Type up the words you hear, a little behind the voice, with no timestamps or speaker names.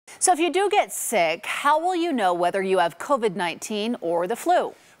So if you do get sick, how will you know whether you have COVID-19 or the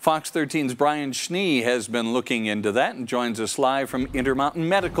flu? Fox 13's Brian Schnee has been looking into that and joins us live from Intermountain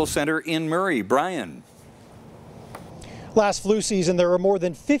Medical Center in Murray. Brian. Last flu season, there were more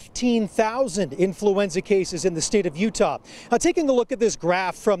than 15,000 influenza cases in the state of Utah. Now, taking a look at this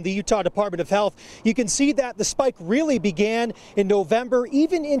graph from the Utah Department of Health, you can see that the spike really began in November,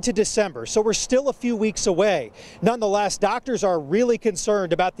 even into December. So we're still a few weeks away. Nonetheless, doctors are really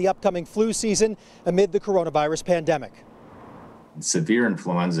concerned about the upcoming flu season amid the coronavirus pandemic. Severe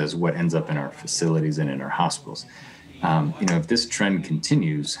influenza is what ends up in our facilities and in our hospitals. If this trend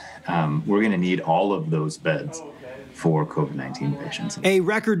continues, we're going to need all of those beds for COVID-19 patients. A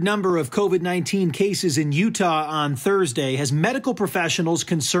record number of COVID-19 cases in Utah on Thursday has medical professionals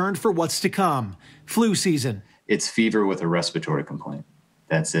concerned for what's to come. Flu season. It's fever with a respiratory complaint.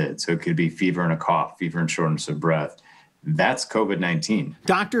 That's it. So it could be fever and a cough, fever and shortness of breath. That's COVID-19.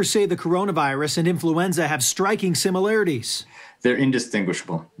 Doctors say the coronavirus and influenza have striking similarities. They're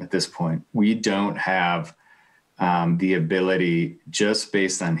indistinguishable at this point. We don't have the ability, just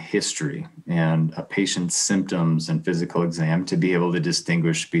based on history and a patient's symptoms and physical exam, to be able to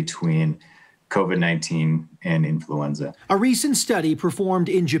distinguish between COVID-19 and influenza. A recent study performed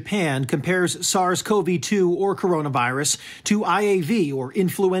in Japan compares SARS-CoV-2 or coronavirus to IAV or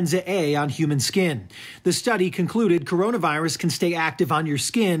influenza A on human skin. The study concluded coronavirus can stay active on your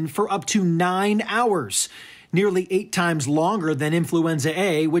skin for up to 9 hours, nearly 8 times longer than influenza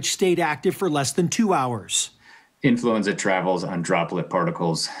A, which stayed active for less than 2 hours. Influenza travels on droplet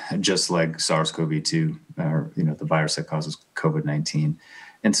particles, just like SARS-CoV-2, or the virus that causes COVID-19.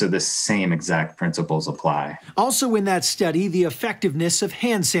 And so the same exact principles apply. Also in that study, the effectiveness of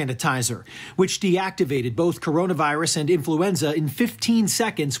hand sanitizer, which deactivated both coronavirus and influenza in 15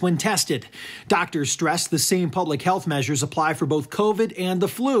 seconds when tested. Doctors stress the same public health measures apply for both COVID and the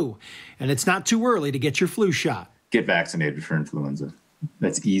flu. And it's not too early to get your flu shot. Get vaccinated for influenza.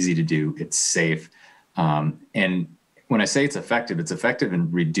 That's easy to do. It's safe. And when I say it's effective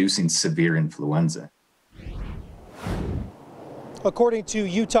in reducing severe influenza. According to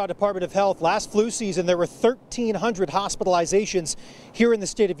Utah Department of Health, last flu season, there were 1,300 hospitalizations here in the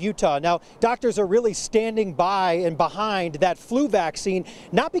state of Utah. Now, doctors are really standing by and behind that flu vaccine,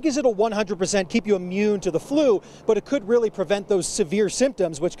 not because it'll 100% keep you immune to the flu, but it could really prevent those severe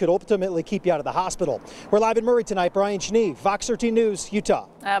symptoms, which could ultimately keep you out of the hospital. We're live in Murray tonight. Brian Schnee, Fox 13 News, Utah.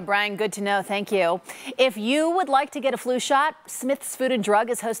 Brian, good to know. Thank you. If you would like to get a flu shot, Smith's Food and Drug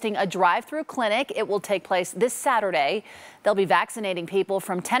is hosting a drive-through clinic. It will take place this Saturday. They'll be vaccinating people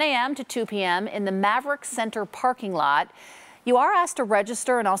from 10 a.m. to 2 p.m. in the Maverick Center parking lot. You are asked to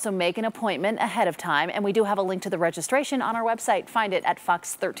register and also make an appointment ahead of time, and we do have a link to the registration on our website. Find it at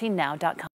fox13now.com.